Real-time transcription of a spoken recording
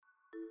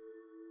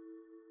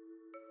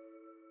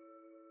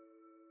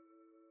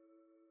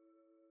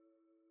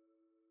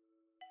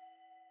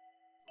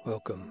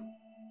Welcome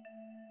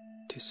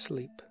to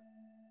Sleep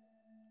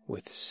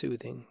with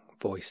Soothing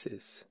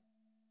Voices.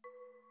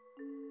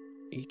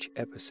 Each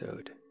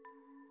episode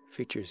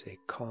features a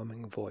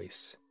calming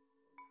voice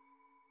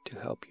to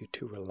help you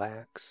to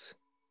relax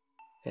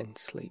and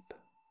sleep.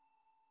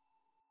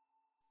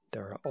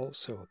 There are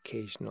also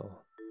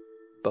occasional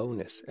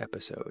bonus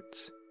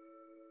episodes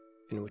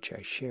in which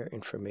I share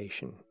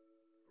information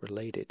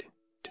related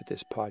to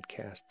this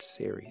podcast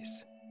series.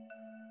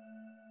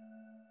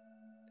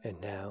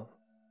 And now,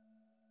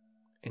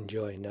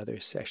 enjoy another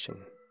session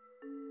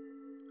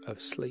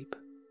of Sleep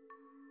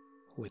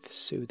with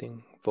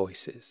Soothing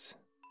Voices.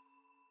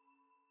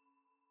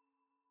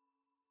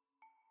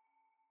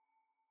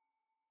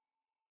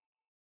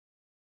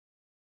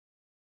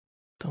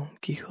 Don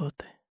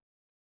Quixote,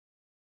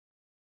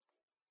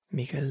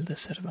 Miguel de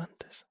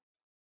Cervantes,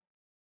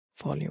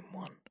 Volume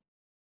 1,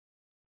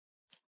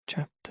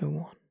 Chapter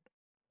 1,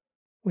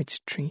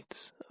 which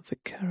treats of the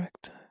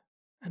character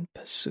and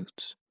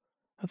pursuits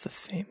of the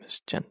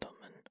famous gentleman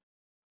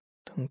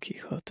Don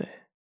Quixote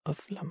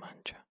of La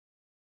Mancha.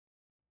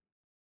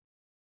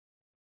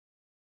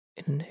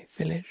 In a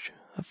village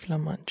of La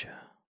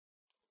Mancha,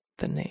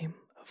 the name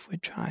of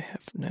which I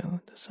have no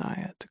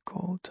desire to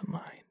call to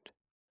mind,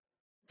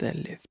 there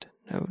lived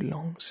no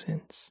long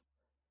since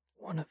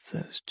one of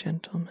those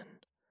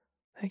gentlemen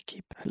that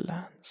keep a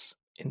lance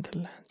in the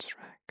lance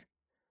rack,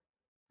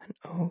 an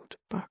old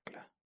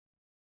buckler,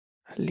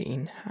 a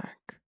lean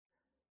hack,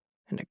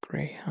 and a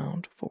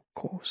greyhound for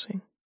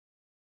coursing,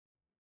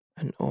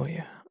 an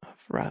oyer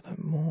of rather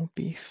more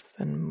beef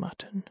than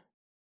mutton,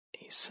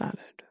 a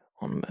salad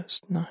on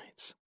most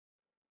nights,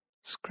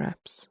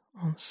 scraps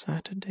on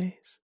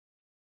Saturdays,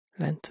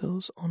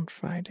 lentils on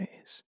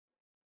Fridays,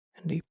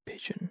 and a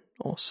pigeon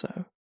or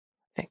so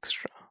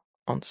extra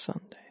on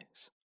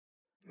Sundays,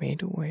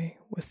 made away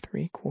with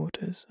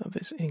 3/4 of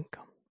his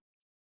income.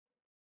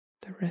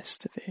 The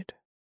rest of it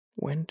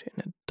went in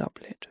a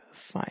doublet of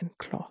fine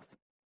cloth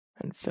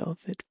and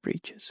velvet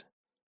breeches,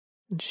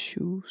 and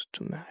shoes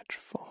to match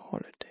for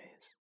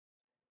holidays,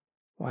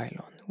 while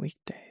on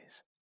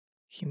weekdays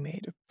he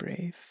made a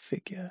brave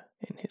figure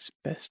in his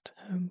best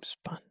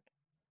homespun.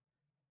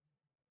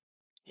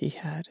 He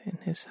had in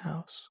his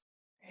house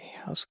a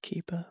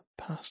housekeeper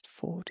past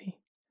 40,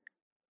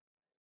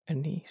 a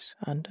niece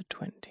under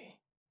 20,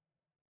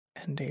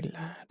 and a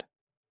lad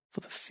for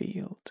the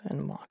field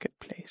and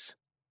marketplace,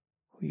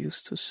 who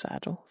used to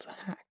saddle the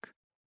hack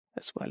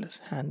as well as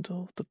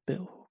handle the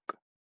billhook.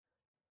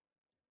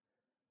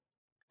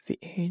 The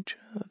age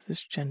of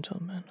this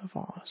gentleman of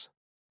ours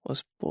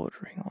was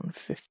bordering on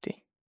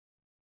 50.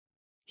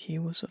 He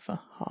was of a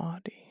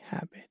hardy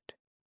habit,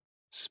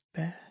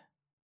 spare,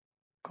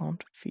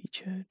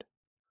 gaunt-featured,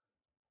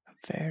 a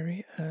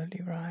very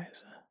early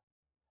riser,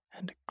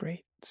 and a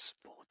great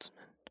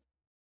sportsman.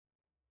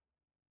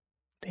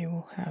 They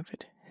will have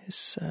it his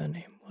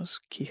surname was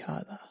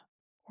Quijada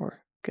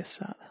or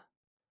Quesada,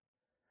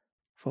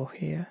 for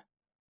here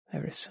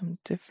there is some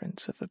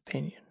difference of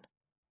opinion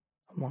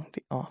among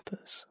the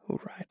authors who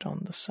write on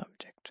the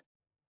subject,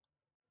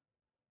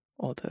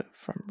 although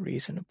from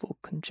reasonable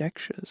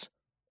conjectures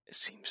it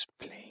seems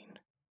plain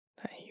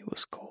that he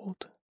was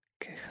called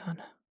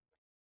Quejana.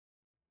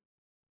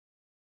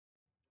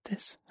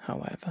 This,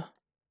 however,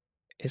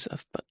 is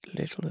of but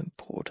little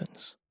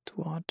importance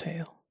to our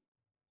tale.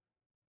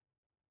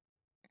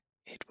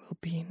 It will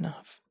be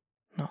enough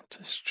not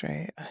to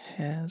stray a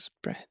hair's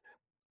breadth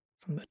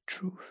from the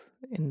truth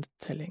in the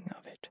telling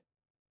of it.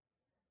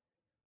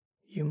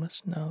 You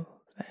must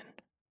know, then,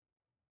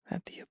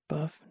 that the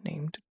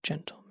above-named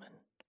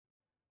gentleman,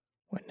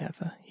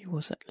 whenever he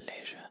was at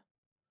leisure,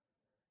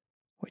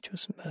 which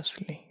was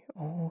mostly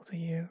all the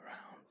year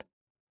round,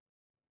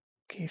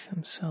 gave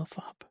himself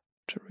up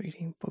to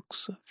reading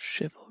books of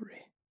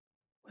chivalry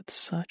with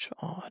such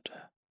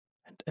ardour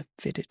and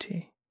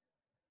avidity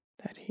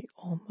that he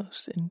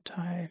almost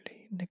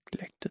entirely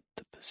neglected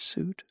the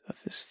pursuit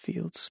of his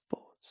field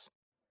sports,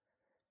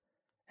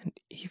 and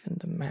even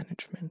the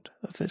management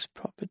of his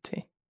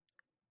property.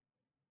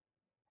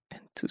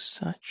 And to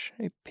such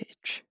a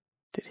pitch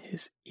did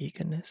his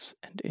eagerness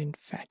and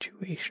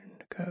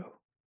infatuation go,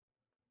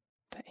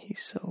 that he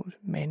sold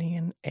many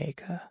an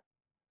acre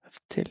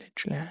of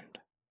tillage land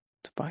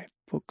to buy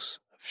books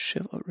of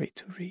chivalry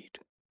to read,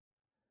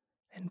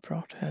 and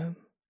brought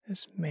home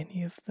as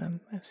many of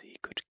them as he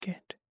could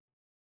get.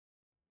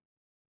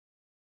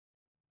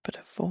 But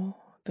of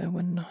all there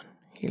were none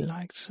he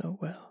liked so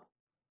well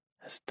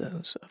as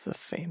those of the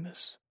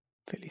famous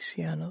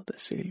Feliciano de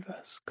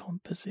Silva's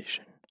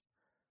composition,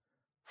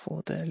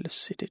 for their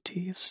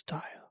lucidity of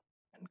style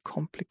and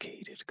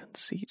complicated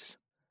conceits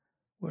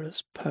were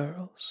as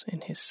pearls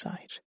in his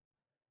sight,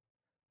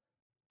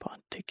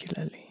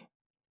 particularly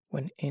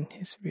when in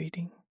his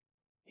reading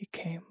he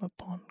came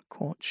upon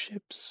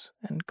courtships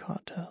and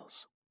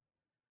cartels,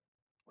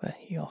 where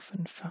he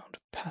often found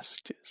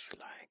passages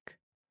like,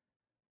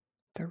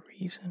 "The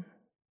reason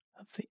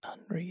of the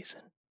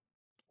unreason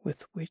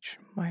with which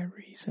my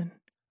reason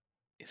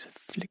is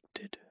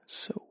afflicted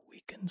so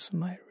weakens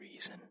my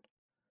reason,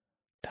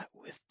 that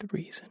with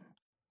reason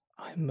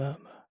I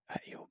murmur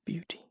at your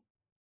beauty.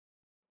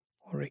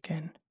 Or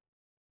again,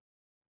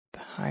 the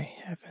high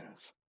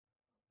heavens,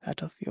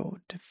 that of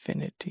your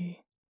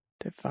divinity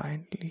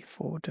divinely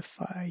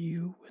fortify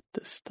you with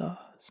the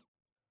stars,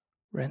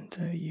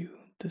 render you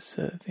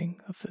deserving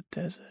of the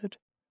desert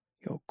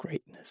your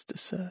greatness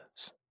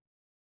deserves.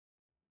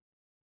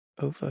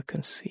 Over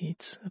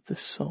conceits of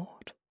this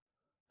sort,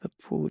 the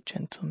poor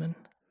gentleman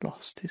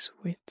lost his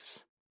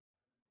wits,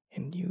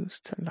 and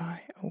used to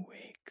lie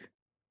awake,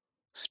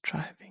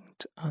 striving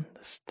to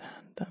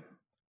understand them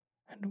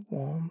and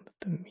warm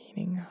the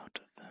meaning out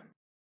of them.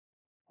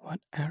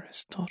 What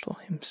Aristotle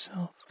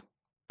himself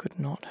could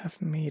not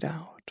have made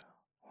out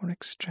or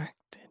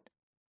extracted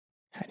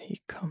had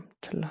he come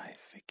to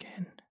life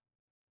again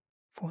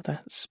for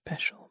that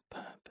special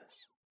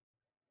purpose.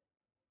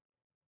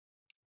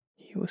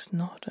 He was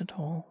not at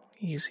all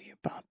easy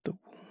about the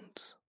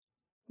wounds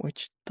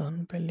which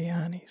Don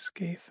Belianis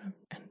gave him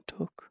and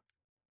took,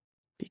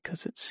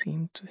 because it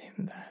seemed to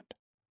him that,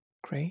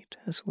 great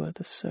as were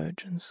the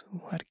surgeons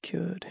who had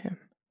cured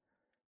him,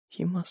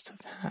 he must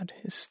have had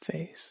his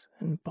face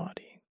and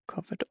body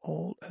covered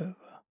all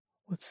over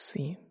with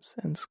seams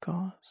and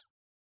scars.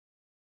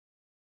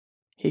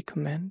 He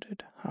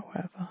commended,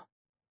 however,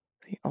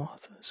 the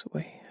author's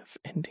way of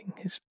ending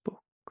his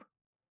book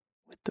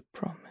with the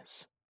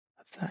promise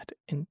of that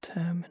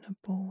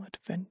interminable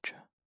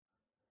adventure,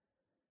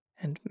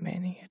 and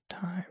many a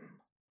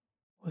time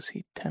was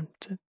he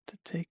tempted to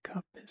take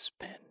up his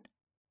pen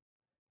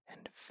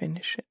and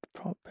finish it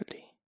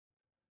properly,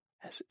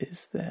 as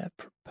is there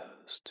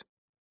proposed,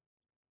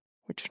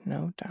 which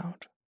no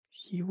doubt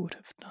he would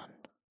have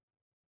done,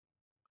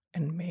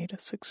 and made a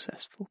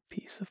successful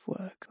piece of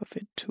work of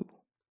it too,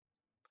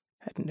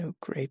 had no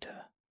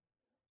greater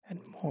and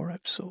more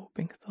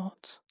absorbing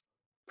thoughts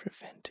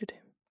prevented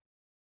him.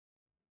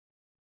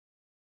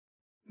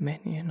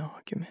 Many an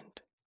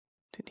argument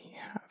did he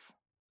have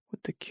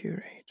with the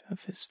curate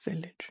of his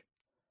village,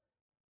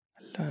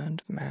 a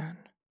learned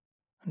man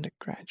and a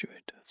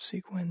graduate of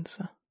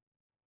Sigüenza,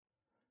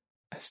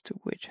 as to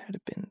which had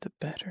been the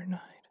better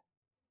knight,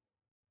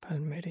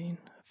 Palmerin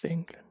of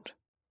England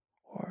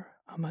or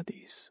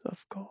Amadis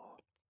of Gaul.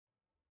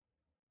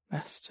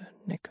 Master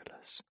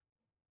Nicholas,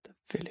 the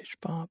village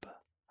barber,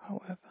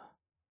 however,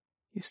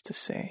 used to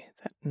say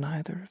that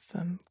neither of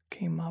them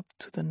came up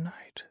to the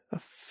knight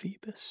of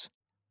Phoebus,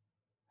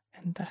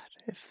 and that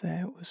if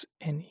there was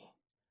any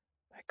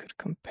that could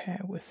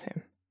compare with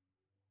him,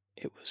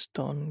 it was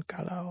Don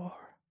Galaor,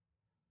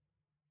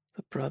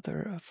 the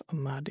brother of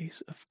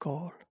Amadis of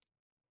Gaul,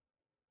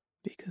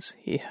 because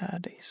he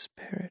had a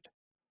spirit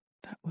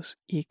that was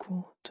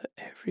equal to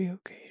every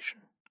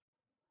occasion,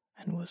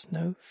 and was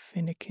no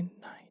finikin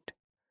knight,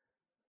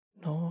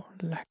 nor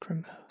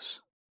lachrymose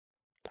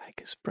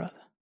like his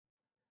brother,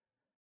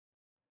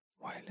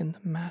 while in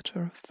the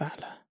matter of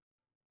valour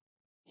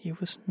he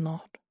was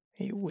not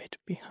a whit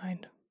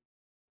behind him.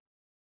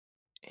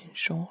 In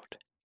short,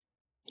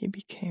 he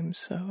became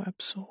so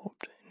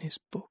absorbed in his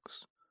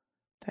books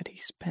that he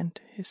spent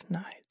his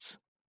nights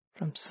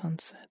from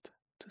sunset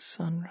to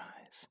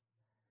sunrise,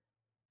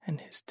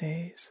 and his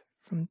days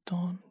from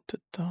dawn to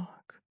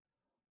dark,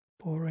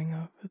 poring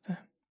over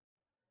them,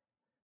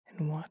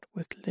 and what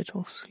with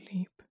little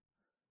sleep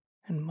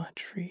and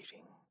much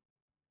reading,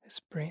 his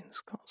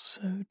brains got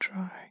so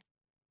dry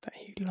that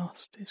he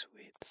lost his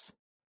wits.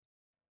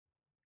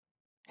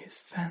 His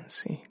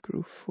fancy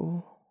grew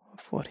full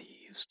of what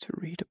he used to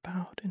read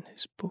about in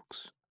his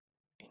books,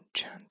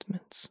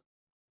 enchantments,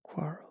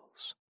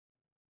 quarrels,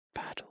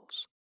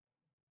 battles,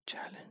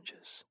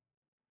 challenges,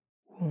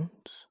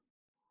 wounds,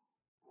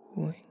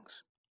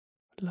 wooings,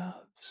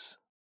 loves,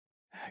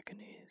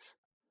 agonies,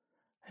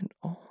 and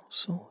all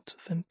sorts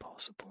of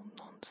impossible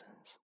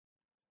nonsense.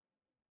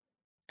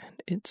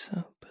 And it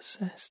so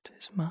possessed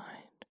his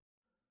mind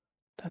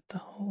that the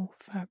whole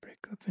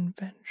fabric of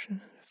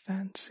invention and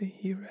fancy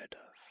he read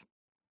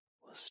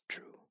of was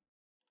true,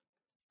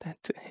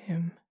 that to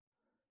him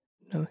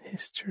no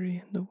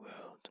history in the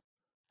world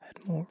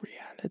had more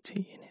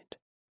reality in it.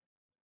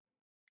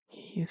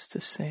 He used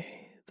to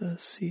say the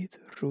Cid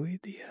Ruy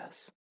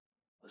Diaz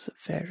was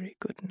a very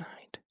good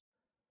knight,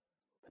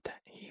 but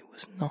that he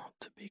was not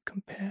to be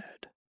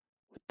compared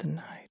with the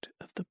knight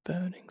of the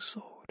burning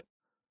sword,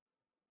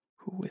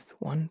 who with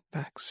one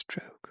back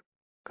stroke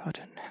cut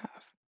in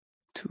half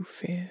two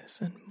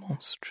fierce and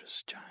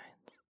monstrous giants.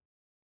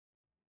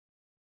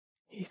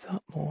 He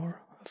thought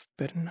more of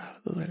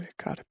Bernardo del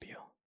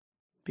Carpio,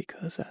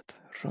 because at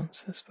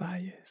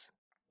Roncesvalles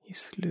he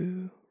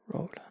slew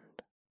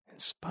Roland in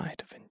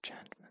spite of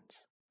enchantments,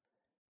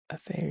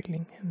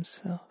 availing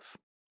himself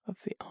of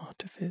the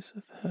artifice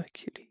of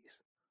Hercules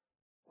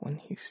when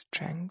he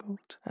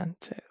strangled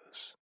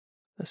Antaeus,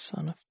 the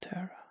son of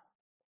Terra,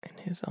 in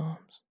his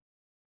arms.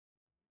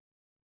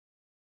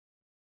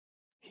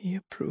 He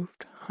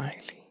approved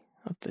highly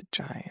of the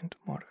giant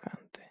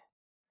Morgante,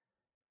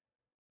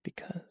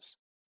 because,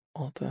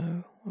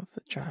 although of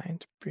the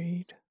giant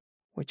breed,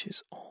 which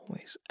is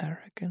always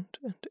arrogant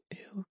and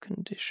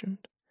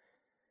ill-conditioned,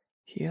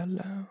 he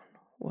alone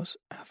was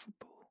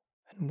affable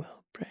and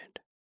well-bred.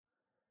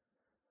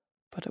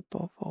 But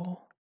above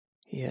all,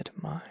 he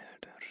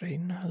admired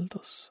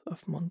Reinaldos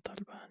of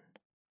Montalban,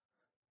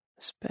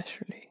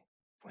 especially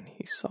when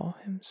he saw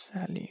him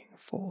sallying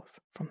forth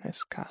from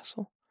his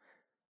castle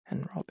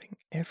and robbing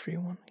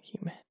everyone he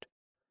met.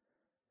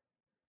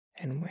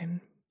 And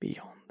when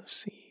beyond the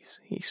seas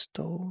he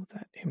stole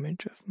that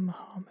image of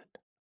Muhammad,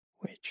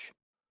 which,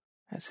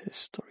 as his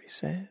story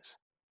says,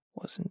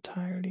 was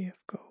entirely of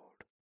gold.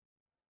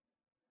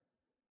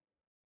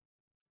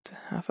 To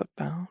have a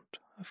bout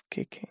of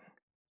kicking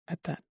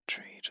at that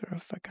traitor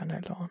of a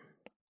Ganelon,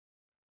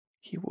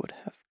 he would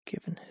have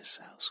given his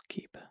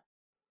housekeeper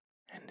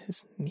and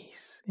his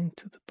niece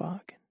into the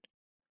bargain.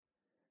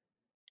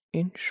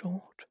 In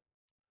short,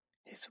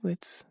 his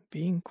wits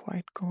being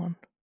quite gone,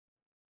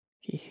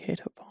 he hit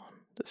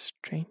upon the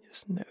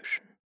strangest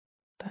notion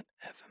that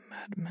ever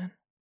madman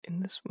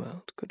in this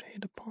world could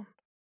hit upon,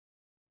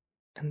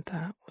 and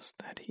that was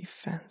that he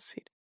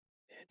fancied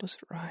it was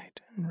right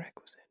and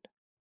requisite,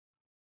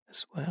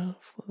 as well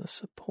for the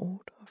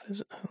support of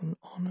his own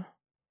honour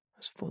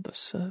as for the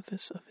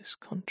service of his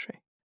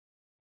country,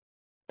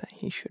 that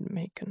he should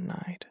make a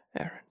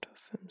knight-errant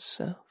of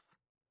himself,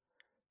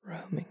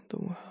 roaming the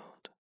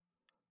world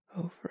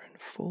over in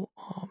full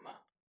armour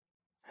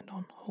and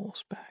on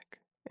horseback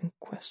in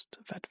quest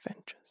of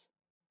adventures,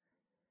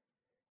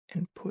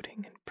 and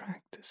putting in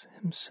practice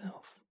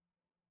himself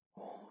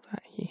all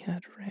that he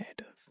had read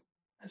of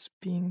as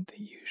being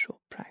the usual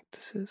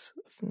practices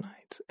of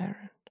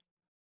knights-errant,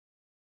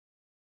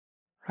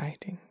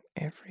 righting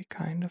every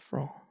kind of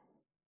wrong,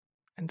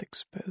 and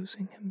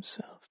exposing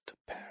himself to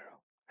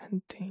peril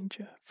and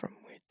danger from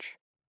which,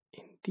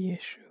 in the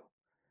issue,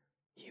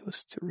 he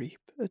was to reap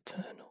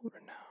eternal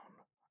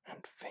renown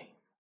and fame.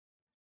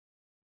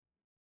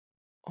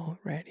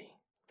 Already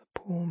the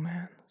poor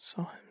man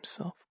saw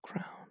himself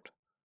crowned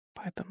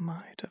by the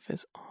might of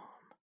his arm,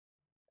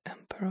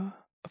 Emperor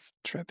of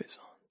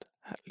Trebizond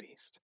at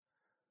least,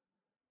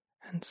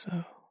 and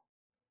so,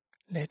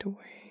 led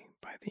away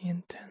by the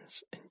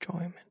intense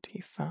enjoyment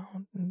he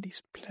found in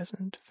these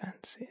pleasant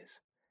fancies,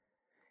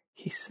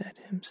 he set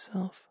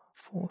himself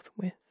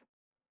forthwith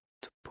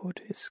to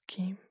put his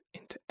scheme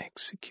into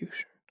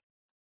execution.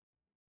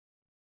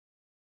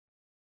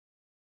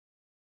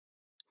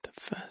 The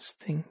first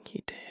thing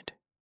he did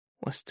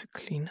was to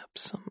clean up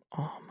some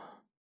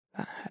armour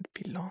that had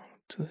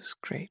belonged to his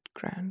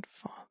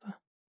great-grandfather,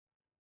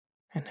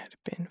 and had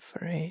been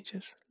for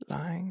ages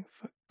lying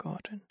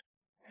forgotten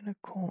in a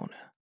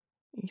corner,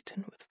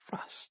 eaten with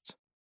rust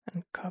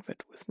and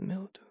covered with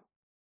mildew.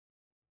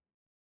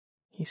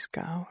 He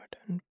scoured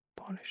and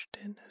polished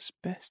it as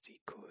best he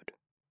could,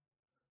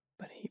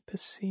 but he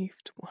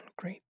perceived one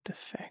great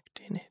defect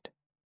in it,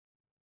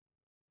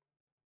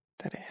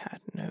 that it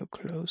had no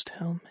closed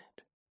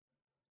helmet,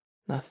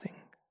 nothing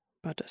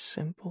but a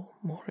simple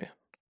morion.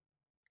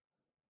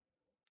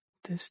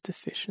 This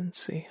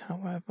deficiency,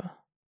 however,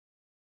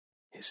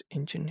 his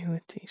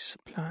ingenuity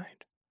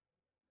supplied,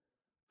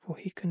 for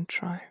he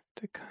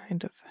contrived a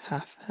kind of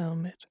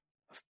half-helmet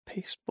of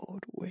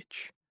pasteboard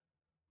which,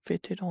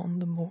 fitted on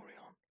the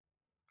morion,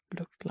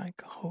 looked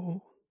like a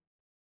hole.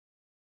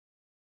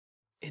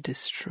 It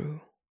is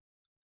true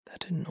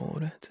that in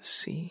order to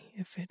see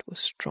if it was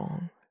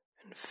strong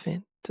and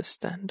fit to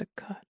stand a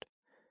cut,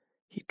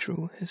 he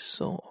drew his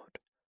sword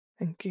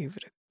and gave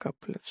it a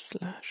couple of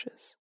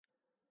slashes,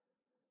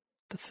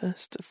 the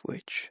first of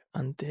which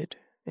undid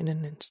in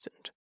an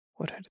instant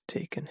what had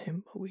taken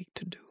him a week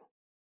to do.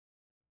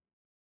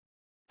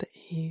 The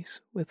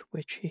ease with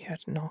which he had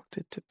knocked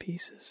it to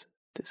pieces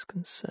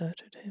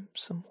disconcerted him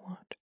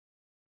somewhat,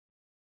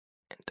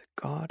 and to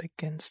guard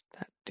against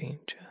that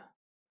danger,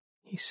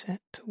 he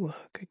set to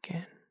work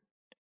again,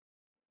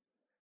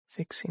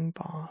 fixing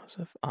bars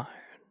of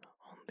iron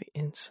on the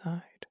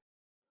inside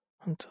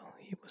until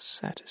he was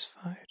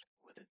satisfied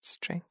with its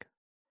strength,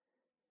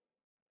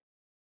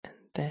 and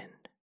then,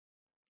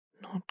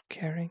 not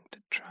caring to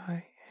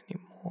try any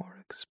more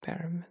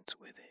experiments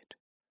with it,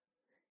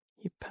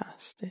 he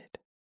passed it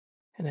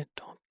and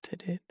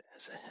adopted it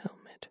as a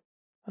helmet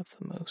of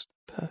the most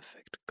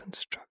perfect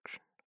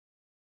construction.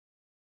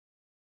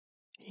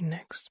 He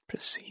next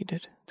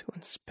proceeded to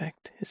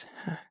inspect his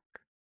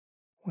hack,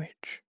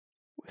 which,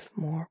 with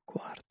more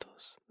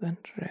quartos than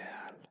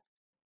Real,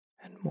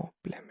 and more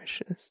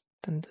blemishes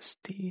than the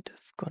steed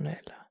of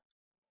Gonela,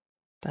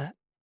 that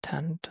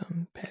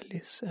tantum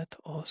pellis et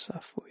ossa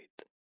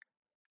fuit,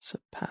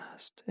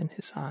 surpassed in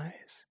his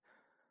eyes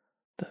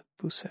the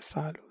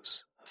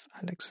Bucephalus of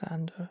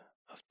Alexander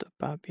of the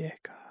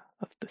Babieca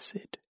of the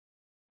Cid.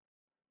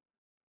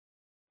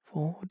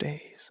 4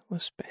 days were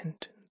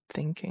spent in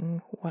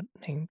thinking what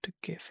name to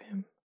give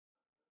him,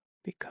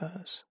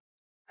 because,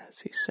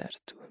 as he said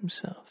to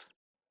himself,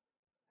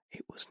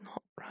 it was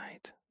not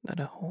right that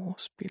a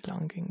horse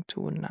belonging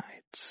to a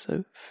knight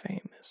so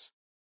famous,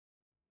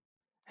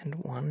 and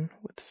one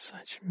with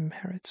such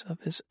merits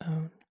of his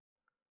own,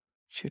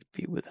 should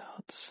be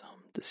without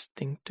some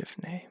distinctive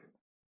name,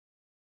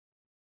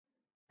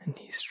 and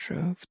he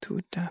strove to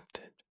adapt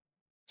it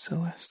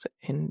so as to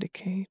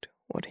indicate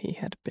what he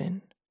had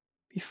been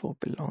before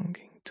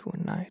belonging to a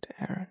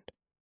knight-errant,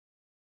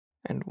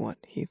 and what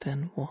he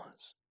then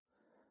was.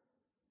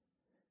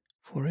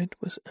 For it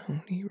was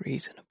only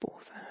reasonable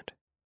that,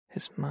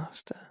 his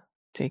master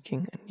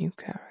taking a new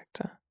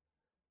character,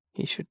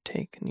 he should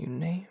take a new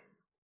name,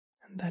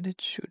 and that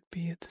it should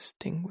be a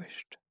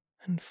distinguished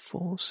and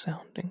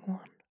full-sounding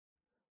one,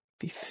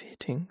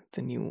 befitting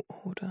the new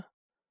order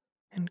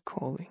and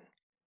calling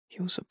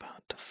he was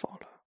about to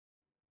follow.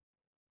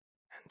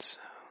 And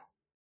so,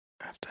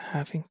 after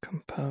having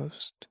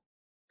composed,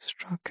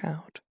 struck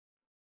out,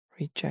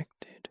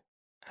 rejected,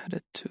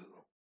 added to,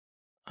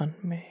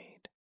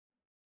 unmade,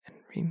 and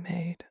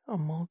remade a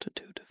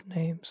multitude of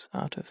names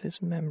out of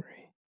his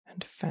memory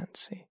and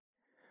fancy,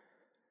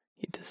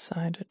 he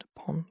decided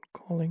upon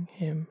calling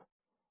him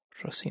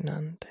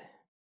Rocinante,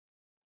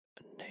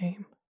 a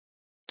name,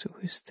 to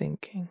his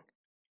thinking,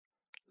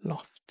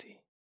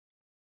 lofty,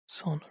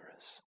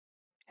 sonorous,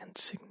 and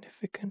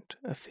significant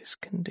of his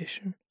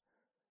condition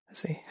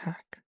as a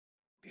hack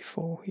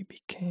before he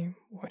became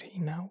what he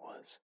now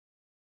was,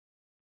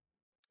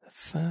 the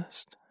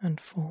first and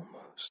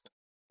foremost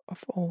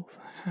of all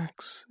the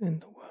hacks in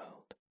the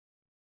world.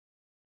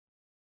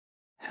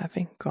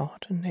 Having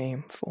got a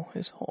name for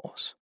his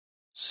horse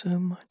so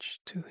much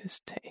to his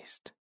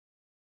taste,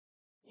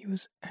 he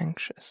was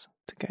anxious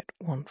to get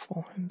one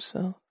for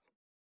himself,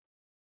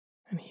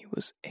 and he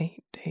was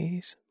 8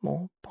 days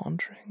more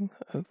pondering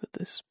over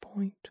this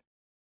point,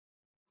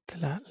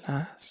 till at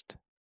last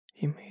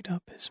he made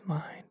up his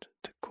mind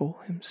to call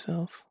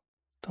himself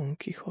Don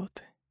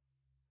Quixote,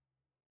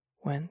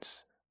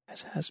 whence,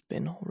 as has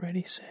been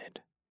already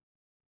said,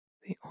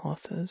 the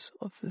authors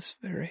of this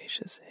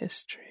veracious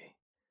history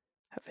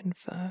have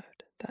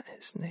inferred that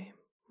his name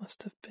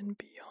must have been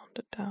beyond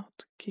a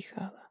doubt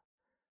Quijada,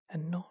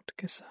 and not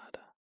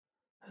Quesada,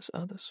 as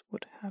others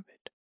would have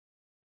it.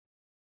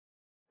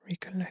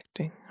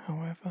 Recollecting,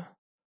 however,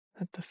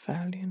 that the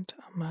valiant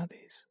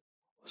Amadis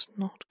was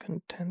not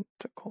content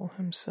to call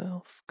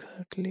himself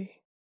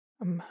Kirkly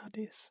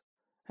Amadis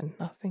and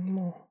nothing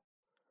more,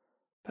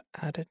 but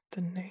added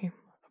the name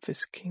of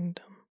his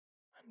kingdom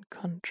and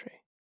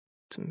country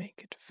to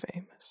make it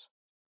famous,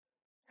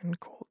 and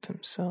called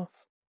himself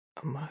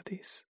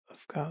Amadis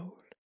of Gaul,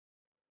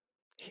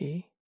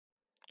 he,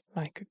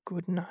 like a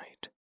good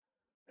knight,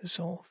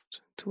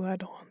 resolved to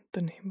add on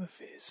the name of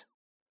his,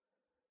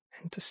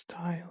 and to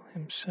style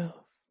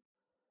himself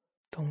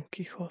Don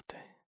Quixote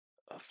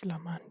of La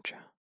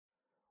Mancha,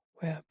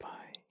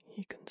 whereby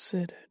he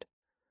considered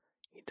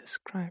he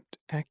described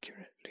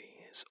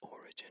accurately his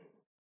origin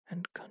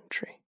and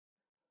country,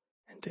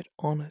 and did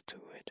honor to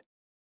it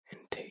in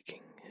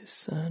taking his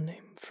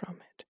surname from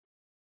it.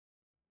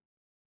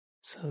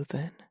 So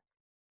then,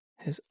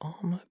 his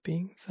armor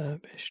being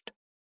furbished,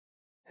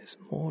 his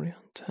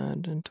morion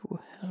turned into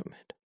a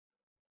helmet,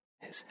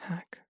 his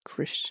hack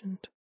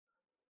christened,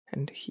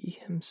 and he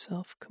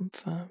himself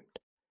confirmed,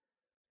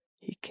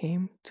 he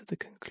came to the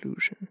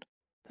conclusion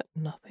that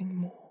nothing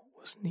more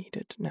was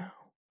needed now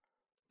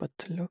but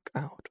to look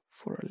out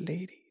for a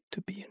lady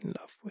to be in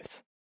love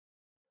with.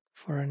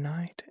 For a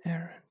knight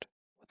errant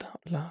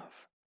without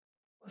love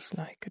was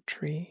like a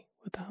tree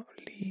without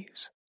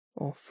leaves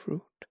or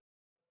fruit,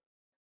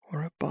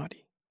 or a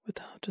body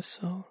without a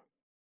soul.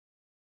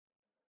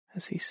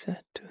 As he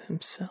said to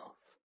himself,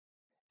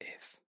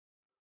 if,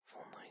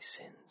 for my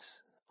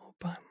sins or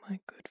by my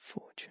good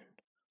fortune,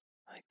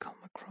 I come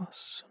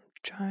across some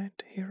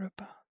giant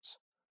hereabouts,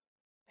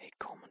 a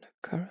common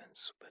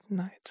occurrence with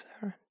knights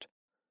errant,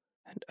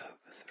 and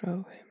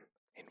overthrow him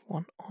in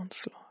one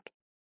onslaught,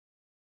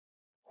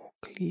 or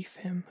cleave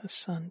him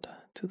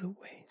asunder to the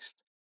waist,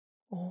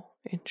 or,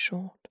 in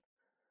short,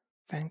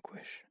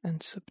 vanquish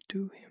and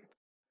subdue him,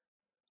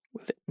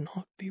 will it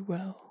not be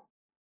well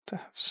to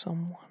have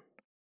someone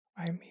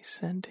I may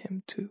send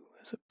him to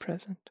as a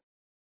present,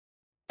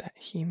 that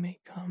he may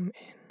come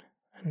in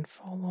and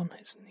fall on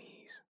his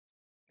knees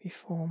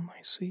before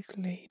my sweet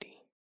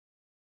lady,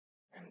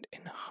 and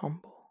in a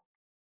humble,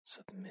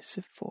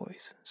 submissive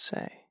voice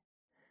say,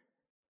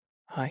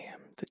 I am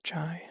the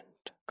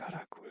giant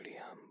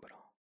Caraculiambro,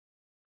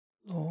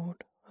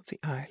 lord of the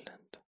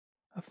island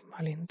of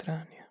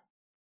Malindrania,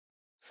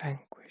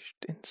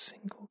 vanquished in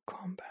single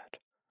combat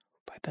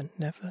by the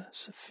never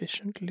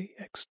sufficiently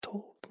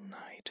extolled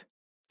knight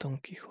Don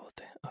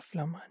Quixote of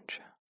La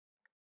Mancha,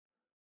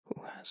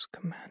 who has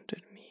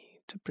commanded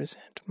me to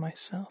present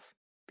myself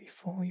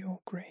before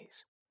your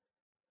grace,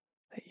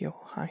 that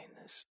your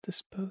highness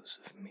dispose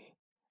of me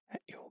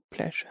at your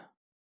pleasure.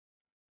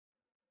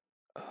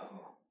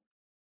 Oh,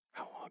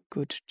 how our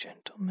good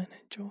gentleman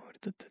enjoyed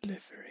the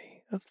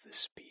delivery of this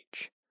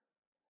speech,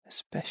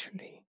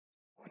 especially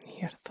when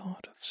he had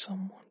thought of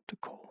someone to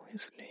call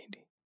his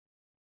lady.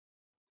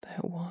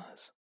 There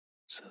was,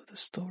 so the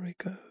story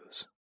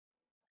goes,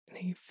 in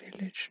a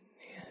village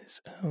near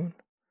his own,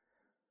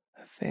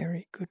 a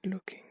very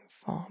good-looking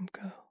farm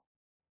girl,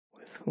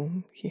 with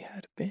whom he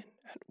had been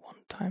at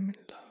one time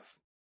in love,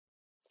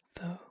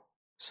 though,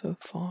 so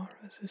far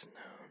as is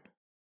known,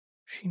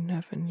 she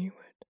never knew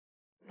it,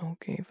 nor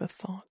gave a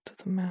thought to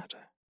the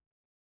matter.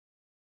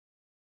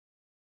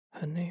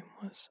 Her name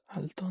was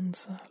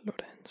Aldonza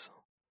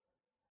Lorenzo,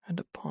 and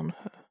upon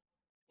her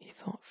he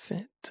thought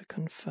fit to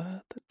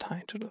confer the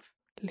title of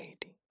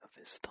Lady of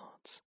his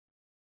Thoughts.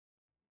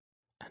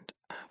 And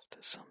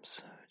after some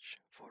search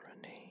for a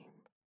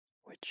name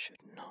which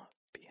should not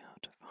be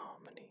out of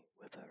harmony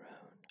with her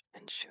own,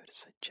 and should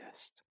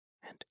suggest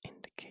and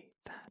indicate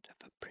that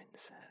of a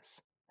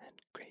princess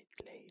and great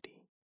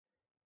lady,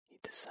 he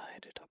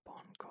decided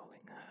upon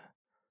calling her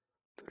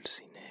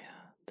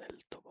Dulcinea del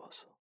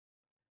Toboso,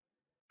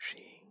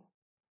 she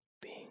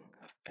being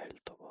of El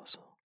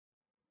Toboso,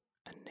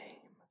 a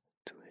name,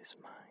 to his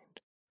mind,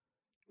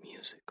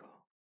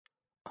 musical,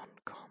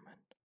 uncommon,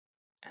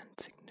 and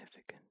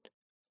significant,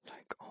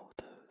 like all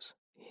those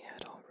he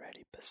had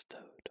already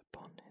bestowed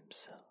upon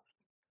himself,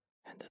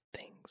 and the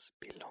things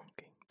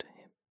belonging to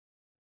him.